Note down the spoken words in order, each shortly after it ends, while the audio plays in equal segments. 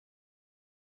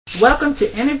Welcome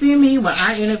to Interview Me, where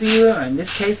I interview her, or in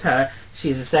this case her.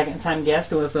 She's a second-time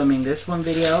guest, and we're filming this one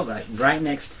video, like, right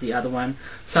next to the other one.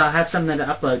 So I'll have something to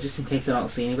upload just in case I don't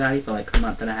see anybody for like a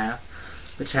month and a half,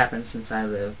 which happens since I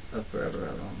live forever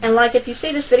alone. And like, if you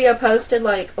see this video posted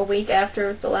like a week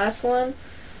after the last one,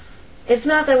 it's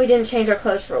not that we didn't change our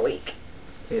clothes for a week.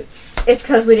 It's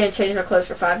because we didn't change our clothes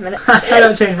for 5 minutes. I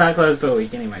don't change my clothes for a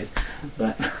week anyways.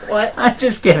 But what? I'm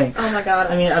just kidding. Oh my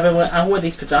god. I mean, I wore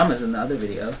these pajamas in the other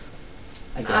videos.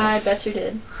 I bet you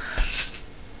did.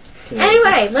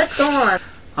 Anyway, let's go on.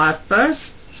 Our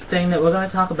first thing that we're going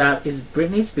to talk about is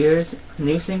Britney Spears'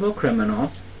 new single, Criminal,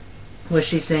 where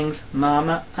she sings,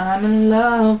 Mama, I'm in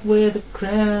love with a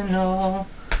criminal.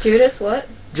 Judas, what?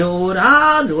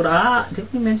 Judah, Judah. Did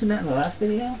we mention that in the last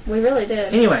video? We really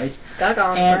did. Anyways,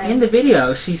 and in the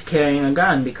video, she's carrying a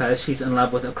gun because she's in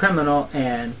love with a criminal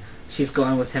and she's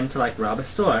going with him to, like, rob a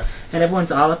store. And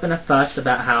everyone's all up in a fuss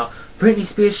about how Britney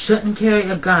Spears shouldn't carry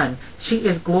a gun. She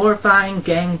is glorifying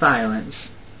gang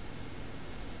violence.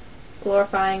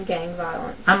 Glorifying gang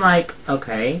violence. I'm like,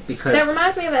 okay, because... That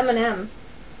reminds me of Eminem.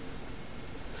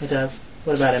 It does.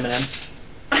 What about Eminem?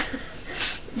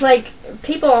 Like,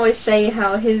 people always say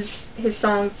how his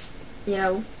songs, you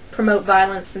know, promote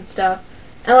violence and stuff.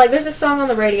 And, like, there's a song on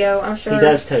the radio, I'm sure... He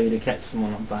does tell you to catch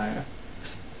someone on fire.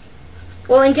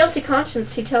 Well, in Guilty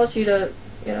Conscience, he tells you to,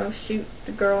 you know, shoot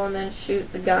the girl and then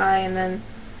shoot the guy and then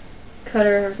cut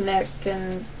her neck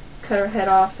and cut her head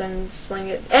off and sling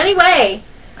it. Anyway!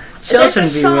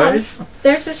 Children viewers.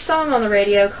 There's this song on the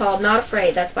radio called Not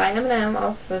Afraid. That's by Eminem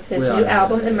off of his new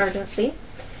album, Emergency,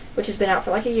 which has been out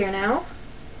for like a year now.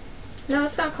 No,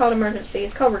 it's not called Emergency.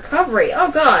 It's called Recovery.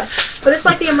 Oh, God. But it's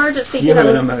like the emergency. You know,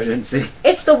 an emergency.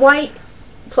 It's the white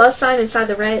plus sign inside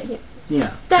the red.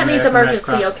 Yeah. That means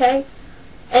emergency, okay?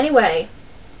 Anyway,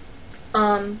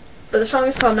 but the song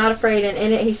is called Not Afraid, and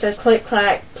in it he says click,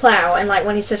 clack, plow, and like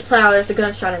when he says plow, there's a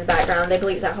gunshot in the background. They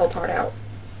bleep that whole part out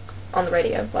on the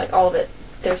radio, like all of it.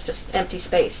 There's just empty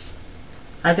space.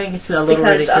 I think it's a little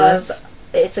ridiculous. Because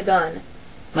it's a gun.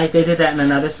 Like they did that in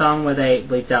another song where they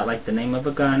bleeped out like the name of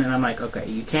a gun, and I'm like, okay,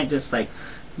 you can't just like...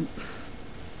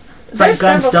 Like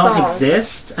guns don't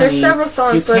exist. There's several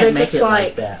songs where they're just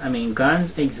like that. I mean,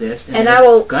 guns exist. And I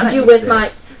will you with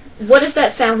my... What does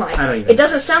that sound like? I don't even. It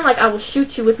doesn't sound like I will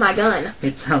shoot you with my gun.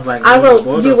 It sounds like I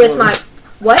will you with my...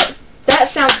 What? That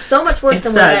sounds so much worse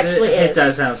than what it actually is. It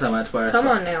does sound so much worse. Come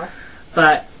on now.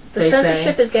 But the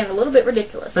censorship is getting a little bit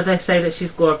ridiculous. But they say that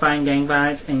she's glorifying gang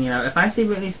violence, and you know, if I see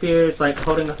Britney Spears like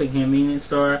holding up a convenience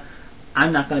store,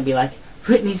 I'm not going to be like,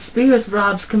 Britney Spears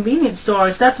robs convenience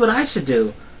stores. That's what I should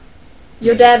do.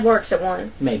 Your dad works at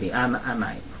one. Maybe I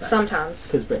might. Sometimes.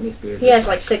 Because Britney Spears. He has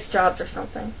like 6 jobs or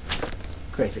something.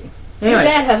 Crazy. Anyway, your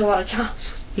dad has a lot of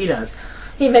jobs. He does.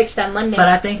 He makes that money. But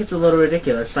I think it's a little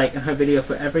ridiculous. Like in her video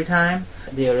for Every Time,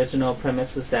 the original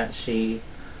premise was that she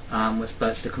was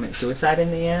supposed to commit suicide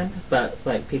in the end, but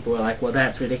like people were like, well,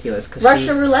 that's ridiculous.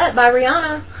 Russian Roulette by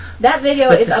Rihanna. That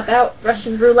video is about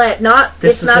Russian Roulette.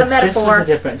 It's not a metaphor. This was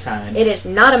a different time. It is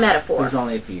not a metaphor. It was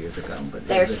only a few years ago. But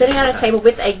they're sitting at a table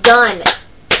with a gun.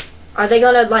 Are they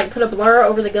gonna like put a blur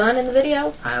over the gun in the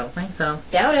video? I don't think so.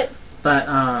 Doubt it.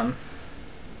 But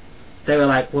they were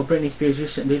like, well, Britney Spears, you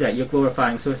shouldn't do that. You're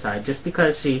glorifying suicide. Just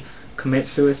because she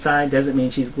commits suicide doesn't mean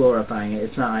she's glorifying it.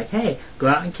 It's not like, hey, go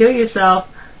out and kill yourself.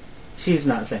 She's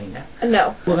not saying that.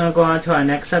 No. We're going to go on to our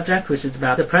next subject, which is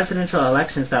about the presidential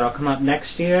elections that will come up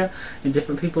next year. And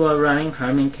different people are running.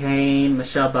 Herman Cain,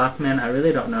 Michelle Bachmann. I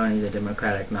really don't know any of the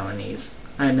Democratic nominees.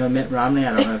 I know Mitt Romney.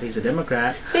 I don't know if he's a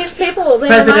Democrat. These people,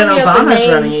 President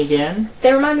Obama's running again.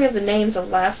 They remind me of the names of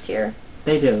last year.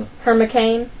 They do. Herman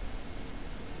Cain.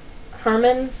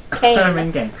 Herman Cain.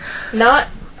 Herman Cain. Not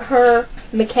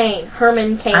McCain.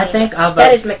 Herman Cain. I think I'll vote.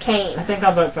 That is McCain. I think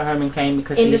I'll vote for Herman Cain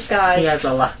because in disguise. He has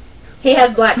a lot. He has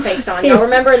blackface on. Y'all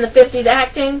remember in the 50s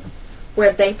acting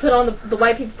where they put on the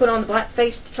white people put on the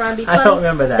blackface to try and be funny? I don't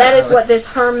remember that. That is what this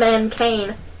Herman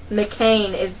Cain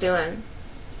McCain is doing.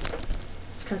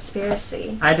 It's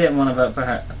conspiracy. I didn't want to vote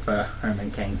for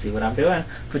Herman Cain. See what I'm doing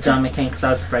for John McCain because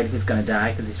I was afraid he was going to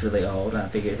die because he's really old. And I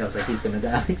figured he was like he's going to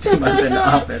die 2 months into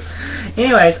office.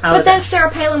 Anyways, but then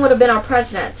Sarah Palin would have been our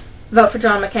president. Vote for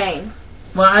John McCain.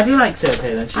 Well, I do like Sarah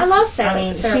Palin. I love Sarah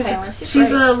Palin. She's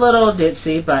a little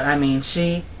ditzy, but I mean,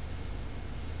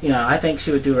 you know, I think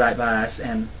she would do right by us.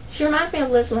 And she reminds me of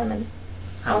Liz Lemon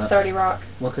on 30 Rock.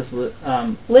 Well, because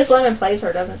Liz Lemon plays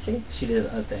her, doesn't she? She did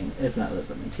a thing. It's not Liz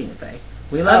Lemon, Tina Fey.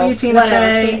 We love you, Tina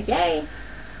Fey. Yay.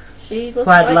 She looks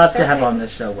I'd love Sarah to have Palin on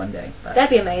this show one day. But that'd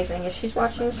be amazing. If she's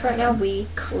watching this right now, we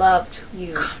love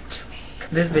you. Come to me.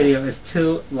 This video is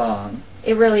too long.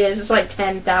 It really is. It's like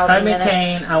 10,000 Herman minutes.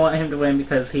 Cain, I want him to win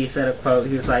because he said a quote.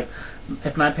 He was like,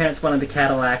 if my parents wanted a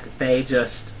Cadillac, they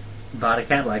just bought a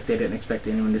Cadillac. They didn't expect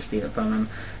anyone to steal it from them.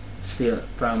 Steal it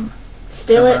from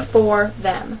for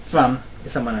them. From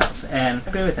someone else. And I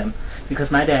agree with him.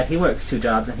 Because my dad, he works 2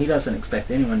 jobs and he doesn't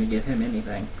expect anyone to give him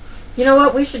anything. You know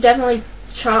what? We should definitely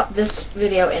chop this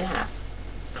video in half.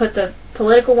 Put the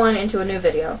political one into a new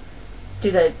video. Do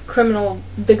the criminal,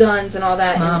 the guns and all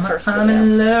that in the first video. I'm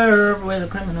in love with a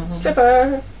criminal.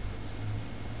 Stripper.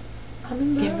 I'm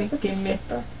in love with a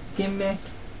stripper.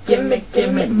 Give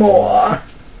me more.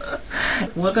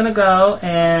 We're gonna go,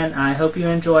 and I hope you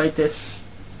enjoyed this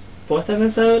 4th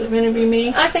episode of Interview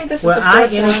Me. I think this is where the 4th I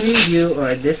one. interview you,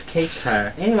 or in this case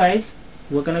her. Anyways,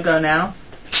 we're gonna go now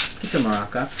to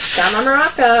Morocco. Down on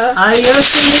Morocco.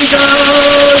 Adios,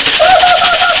 amigos!